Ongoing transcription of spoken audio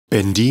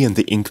Bendy and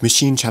the Ink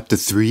Machine Chapter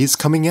 3 is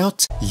coming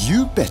out?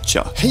 You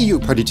betcha! Hey you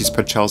Prodigy's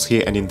Charles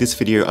here, and in this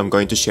video I'm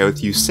going to share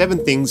with you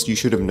 7 things you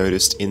should have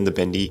noticed in the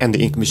Bendy and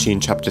the Ink Machine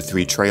Chapter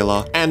 3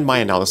 trailer, and my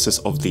analysis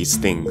of these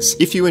things.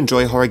 If you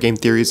enjoy horror game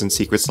theories and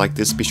secrets like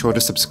this, be sure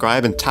to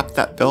subscribe and tap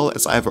that bell,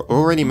 as I have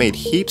already made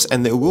heaps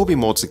and there will be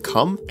more to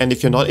come. And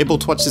if you're not able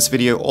to watch this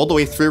video all the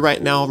way through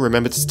right now,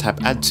 remember to tap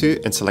add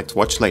to and select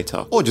watch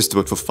later, or just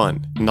do it for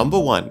fun. Number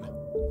 1.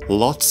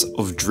 Lots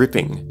of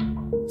dripping.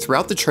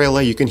 Throughout the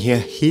trailer, you can hear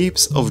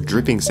heaps of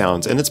dripping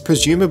sounds, and it's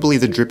presumably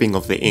the dripping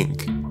of the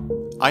ink.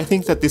 I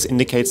think that this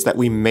indicates that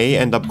we may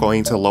end up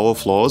going to lower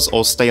floors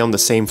or stay on the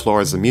same floor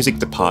as the music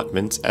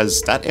department,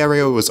 as that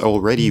area was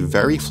already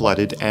very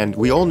flooded and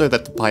we all know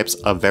that the pipes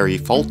are very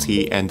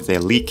faulty and they're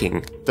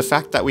leaking. The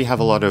fact that we have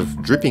a lot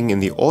of dripping in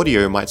the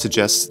audio might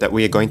suggest that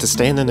we are going to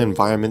stay in an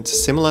environment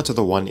similar to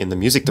the one in the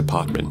music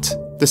department.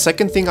 The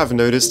second thing I've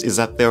noticed is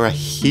that there are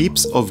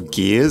heaps of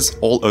gears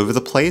all over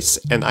the place,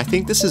 and I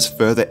think this is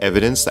further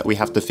evidence that we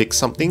have to fix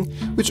something,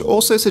 which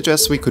also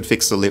suggests we could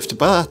fix the lift.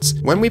 But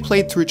when we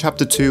played through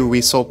Chapter 2, we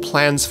saw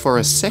plans for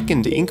a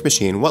second ink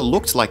machine, what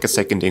looked like a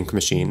second ink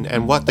machine,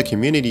 and what the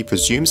community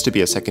presumes to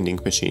be a second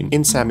ink machine,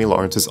 in Sammy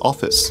Lawrence's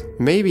office.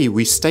 Maybe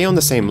we stay on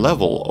the same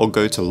level or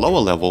go to lower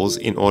levels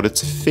in order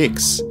to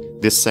fix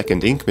this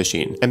second ink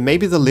machine, and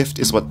maybe the lift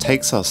is what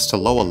takes us to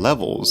lower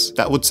levels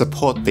that would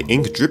support the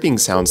ink dripping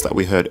sounds that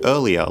we heard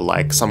earlier,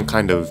 like some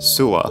kind of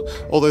sewer,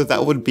 although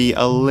that would be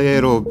a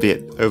little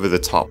bit over the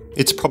top.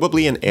 It's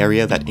probably an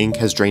area that ink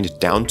has drained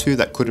down to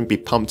that couldn't be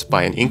pumped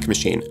by an ink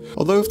machine,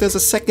 although if there's a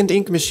second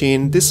ink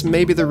machine, this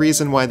may be the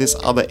reason why this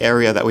other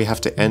area that we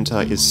have to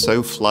enter is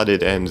so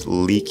flooded and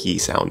leaky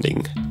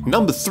sounding.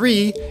 Number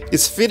 3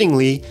 is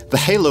fittingly the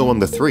halo on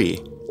the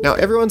 3. Now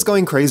everyone's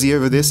going crazy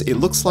over this. It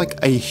looks like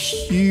a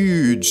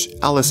huge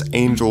Alice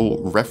Angel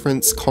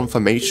reference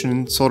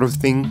confirmation sort of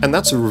thing, and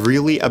that's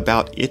really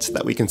about it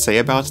that we can say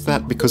about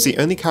that, because the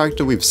only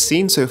character we've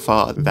seen so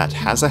far that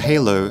has a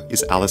halo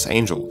is Alice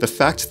Angel. The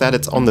fact that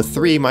it's on the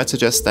 3 might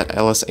suggest that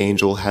Alice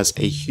Angel has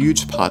a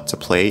huge part to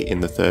play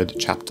in the 3rd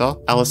chapter.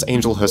 Alice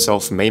Angel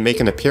herself may make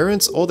an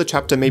appearance, or the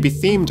chapter may be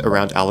themed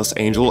around Alice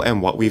Angel and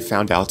what we've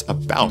found out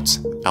about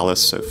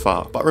Alice so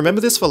far. But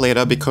remember this for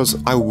later, because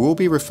I will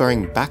be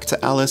referring back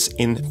to Alice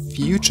in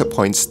future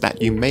points that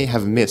you may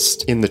have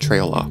missed in the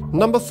trailer.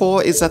 Number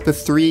 4 is that the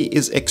 3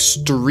 is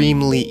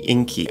extremely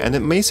inky, and it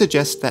may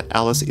suggest that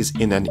Alice is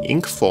in an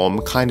ink form,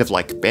 kind of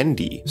like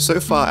Bendy. So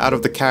far out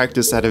of the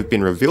characters that have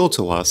been revealed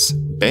to us,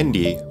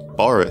 Bendy,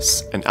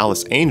 Boris, and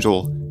Alice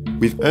Angel,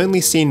 we've only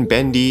seen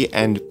Bendy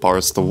and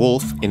Boris the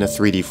Wolf in a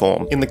 3D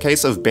form. In the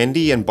case of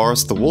Bendy and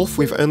Boris the Wolf,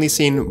 we've only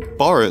seen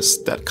Boris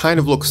that kind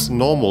of looks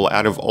normal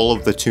out of all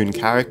of the Toon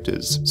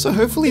characters. So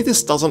hopefully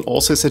this doesn't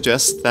also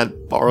suggest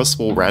that Boris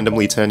will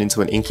randomly turn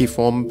into an inky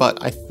form, but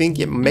I think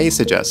it may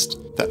suggest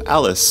that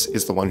Alice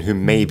is the one who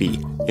may be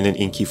in an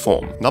inky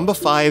form. Number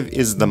 5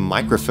 is the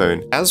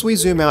microphone. As we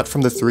zoom out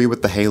from the 3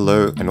 with the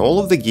halo and all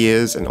of the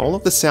gears and all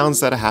of the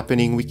sounds that are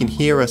happening, we can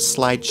hear a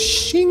slight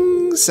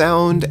shing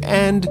sound,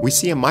 and we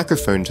see a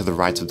microphone to the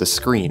right of the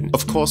screen.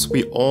 Of course,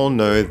 we all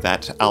know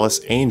that Alice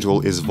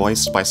Angel is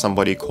voiced by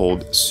somebody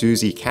called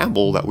Susie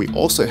Campbell that we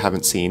also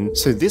haven't seen,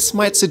 so this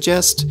might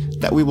suggest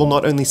that we will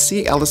not only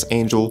see Alice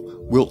Angel,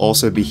 we'll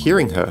also be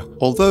hearing her.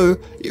 Although,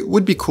 it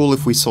would be cool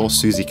if we saw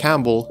Susie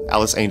Campbell,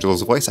 Alice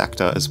Angel's voice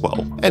actor, as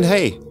well. And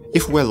hey,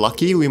 if we're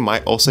lucky, we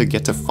might also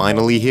get to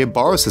finally hear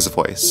Boris's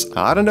voice.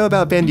 I don't know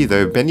about Bendy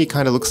though. Bendy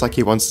kind of looks like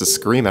he wants to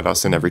scream at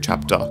us in every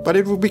chapter. But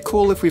it would be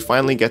cool if we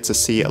finally get to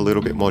see a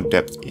little bit more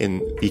depth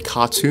in the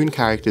cartoon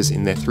characters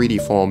in their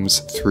 3D forms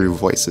through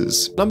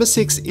voices. Number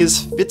 6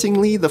 is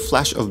fittingly the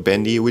flash of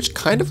Bendy, which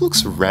kind of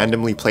looks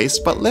randomly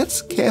placed, but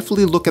let's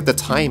carefully look at the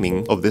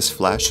timing of this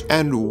flash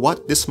and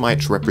what this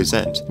might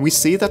represent. We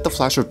see that the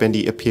flash of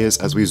Bendy appears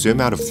as we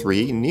zoom out of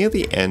 3 near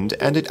the end,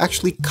 and it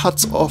actually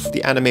cuts off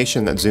the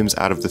animation that zooms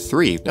out of the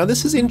 3. Now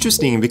this is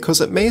interesting because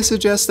it may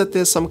suggest that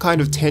there's some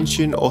kind of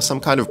tension or some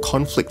kind of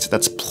conflict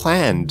that's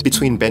planned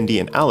between Bendy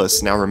and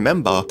Alice. Now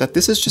remember that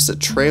this is just a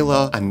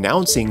trailer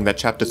announcing that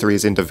Chapter 3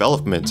 is in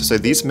development, so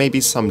these may be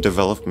some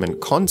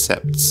development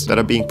concepts that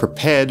are being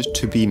prepared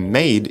to be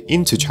made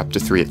into Chapter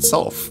 3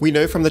 itself. We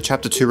know from the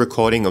Chapter 2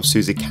 recording of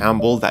Susie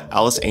Campbell that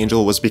Alice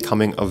Angel was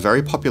becoming a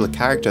very popular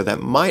character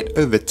that might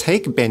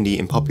overtake Bendy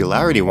in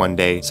popularity one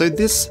day, so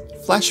this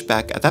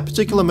flashback at that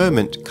particular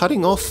moment,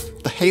 cutting off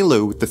the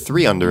halo with the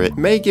 3 under it,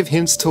 may give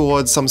hints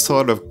towards some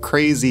sort of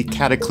crazy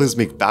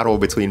cataclysmic battle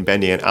between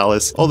Bendy and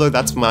Alice, although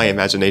that's my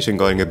imagination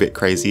going a bit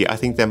crazy. I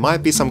think there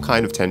might be some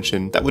kind of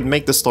tension that would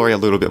make the story a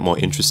little bit more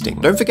interesting.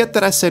 Don't forget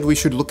that I said we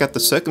should look at the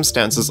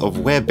circumstances of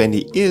where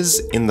Bendy is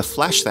in the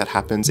flash that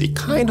happens. It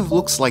kind of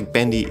looks like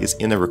Bendy is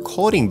in a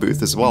recording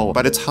booth as well,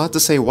 but it's hard to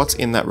say what's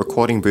in that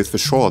recording booth for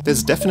sure.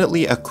 There's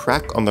definitely a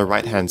crack on the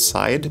right hand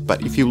side,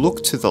 but if you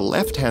look to the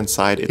left hand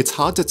side, it's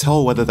hard to tell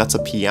tell whether that's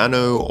a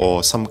piano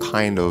or some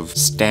kind of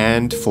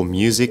stand for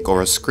music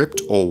or a script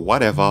or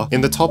whatever.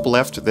 In the top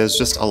left, there's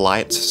just a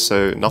light,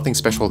 so nothing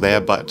special there,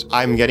 but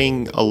I'm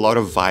getting a lot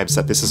of vibes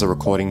that this is a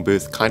recording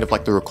booth, kind of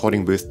like the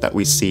recording booth that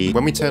we see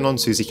when we turn on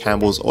Susie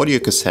Campbell's audio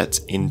cassette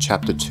in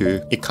chapter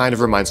 2. It kind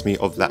of reminds me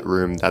of that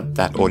room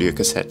that audio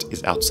cassette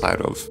is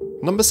outside of.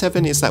 Number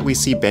 7 is that we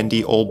see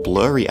Bendy all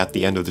blurry at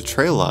the end of the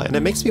trailer, and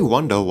it makes me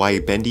wonder why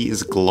Bendy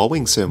is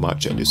glowing so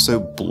much and is so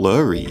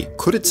blurry.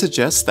 Could it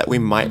suggest that we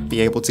might be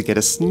able to get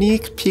a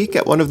sneak peek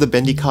at one of the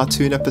Bendy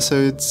cartoon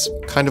episodes?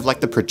 Kind of like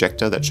the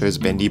projector that shows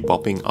Bendy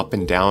bopping up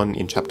and down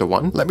in chapter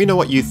 1? Let me know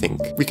what you think.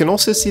 We can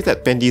also see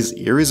that Bendy's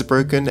ear is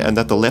broken and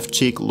that the left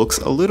cheek looks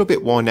a little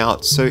bit worn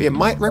out, so it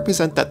might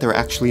represent that there are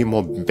actually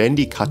more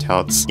Bendy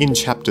cutouts in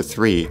chapter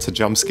 3 to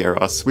jump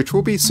scare us, which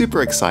will be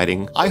super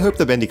exciting. I hope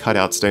the Bendy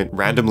cutouts don't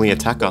randomly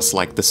attack us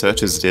like the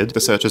Searchers did. The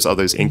Searchers are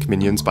those ink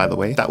minions, by the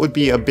way. That would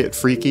be a bit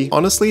freaky.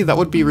 Honestly, that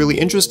would be really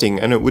interesting,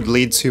 and it would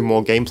lead to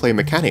more gameplay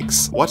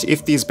mechanics. What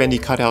if these Bendy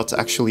cutouts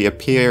actually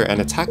appear and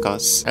attack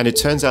us, and it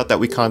turns out that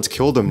we can't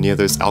kill them near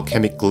those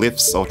alchemic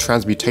glyphs or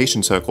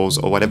transmutation circles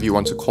or whatever you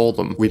want to call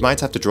them? We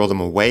might have to draw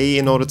them away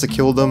in order to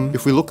kill them.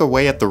 If we look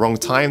away at the wrong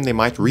time, they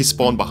might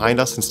respawn behind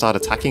us and start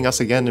attacking us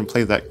again and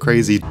play that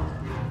crazy.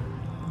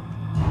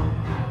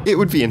 It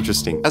would be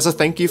interesting. As a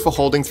thank you for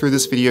holding through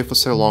this video for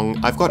so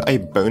long, I've got a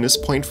bonus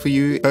point for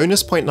you.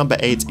 Bonus point number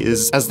 8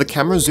 is, as the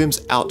camera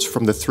zooms out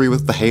from the 3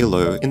 with the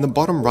halo, in the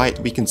bottom right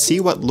we can see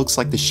what looks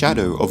like the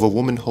shadow of a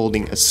woman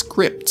holding a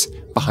script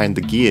behind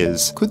the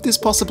gears. Could this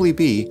possibly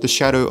be the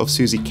shadow of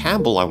Susie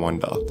Campbell, I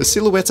wonder? The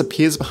silhouette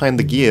appears behind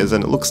the gears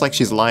and it looks like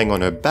she's lying on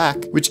her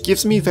back, which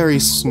gives me very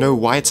Snow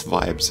White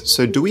vibes.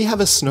 So do we have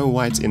a Snow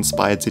White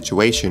inspired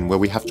situation where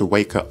we have to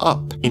wake her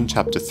up in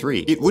chapter 3?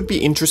 It would be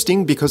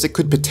interesting because it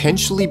could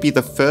potentially be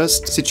the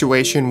first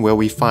situation where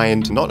we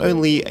find not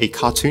only a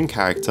cartoon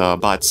character,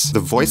 but the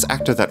voice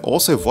actor that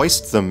also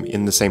voiced them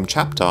in the same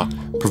chapter,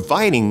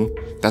 providing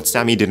that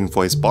Sammy didn't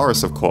voice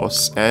Boris, of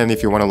course. And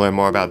if you want to learn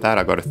more about that,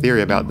 I've got a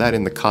theory about that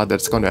in the card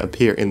that's going to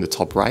appear in the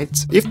top right.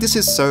 If this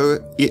is so,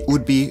 it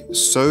would be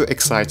so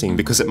exciting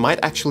because it might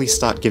actually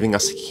start giving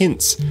us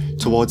hints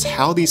towards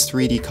how these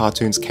 3D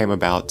cartoons came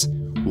about.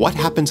 What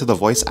happened to the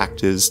voice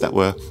actors that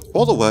were,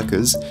 or the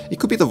workers, it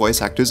could be the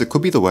voice actors, it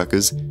could be the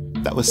workers,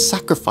 that were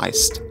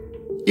sacrificed.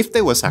 If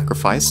they were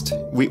sacrificed,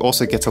 we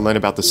also get to learn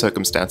about the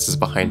circumstances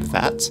behind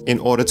that in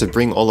order to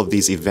bring all of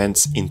these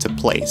events into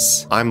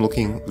place. I'm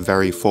looking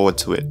very forward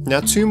to it. Now,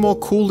 2 more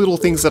cool little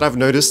things that I've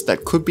noticed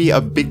that could be a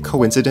big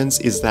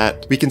coincidence is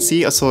that we can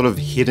see a sort of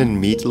hidden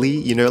Meatly,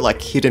 you know,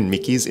 like hidden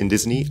Mickeys in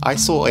Disney. I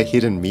saw a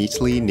hidden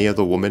Meatly near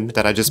the woman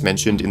that I just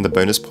mentioned in the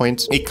bonus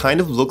point. It kind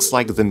of looks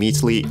like the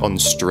Meatly on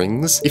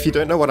strings. If you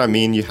don't know what I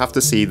mean, you have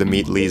to see the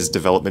Meatly's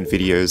development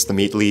videos. The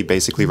Meatly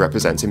basically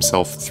represents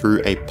himself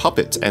through a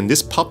puppet, and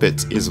this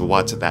puppet is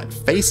what that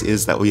face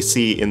is that we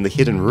see in the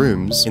hidden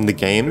rooms in the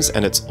games,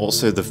 and it's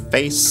also the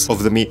face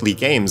of the Meatly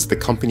Games, the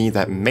company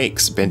that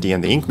makes Bendy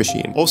and the Ink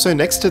Machine. Also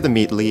next to the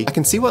Meatly, I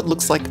can see what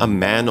looks like a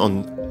man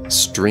on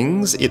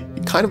strings. It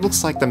kind of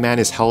looks like the man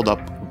is held up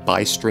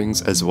by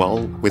strings as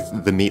well with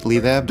the Meatly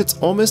there, but it's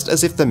almost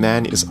as if the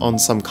man is on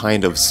some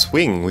kind of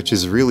swing, which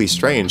is really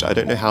strange. I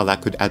don't know how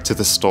that could add to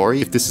the story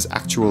if this is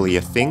actually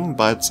a thing,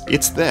 but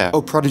it's there.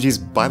 Oh, prodigies,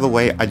 by the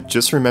way, I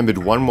just remembered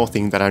one more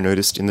thing that I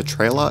noticed in the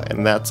trailer,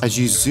 and that's as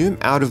you zoom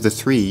out of the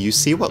 3, you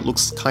see what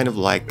looks kind of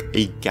like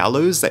a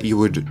gallows that you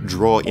would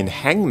draw in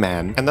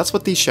Hangman, and that's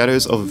what these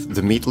shadows of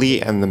the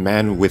Meatly and the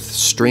man with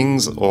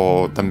strings,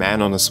 or the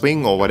man on a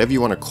swing, or whatever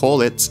you want to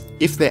call it,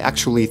 if they're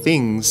actually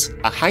things,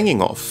 are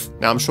hanging off.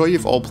 Now, I'm sure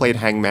you've all played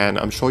Hangman,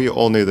 I'm sure you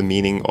all know the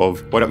meaning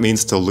of what it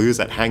means to lose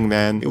at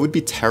Hangman. It would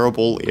be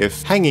terrible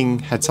if hanging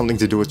had something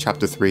to do with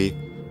chapter 3.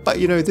 But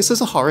you know, this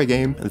is a horror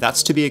game,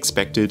 that's to be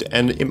expected,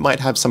 and it might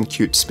have some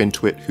cute spin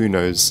to it, who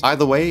knows.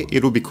 Either way,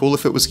 it'll be cool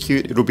if it was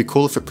cute, it'll be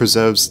cool if it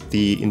preserves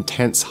the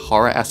intense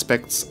horror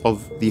aspects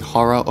of the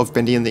horror of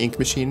Bendy and the Ink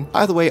Machine.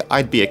 Either way,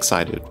 I'd be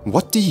excited.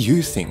 What do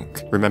you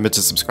think? Remember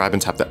to subscribe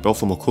and tap that bell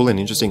for more cool and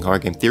interesting horror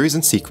game theories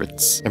and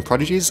secrets. And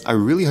prodigies, I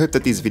really hope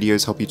that these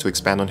videos help you to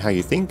expand on how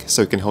you think,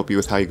 so it can help you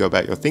with how you go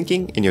about your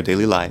thinking in your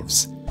daily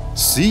lives.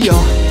 See ya!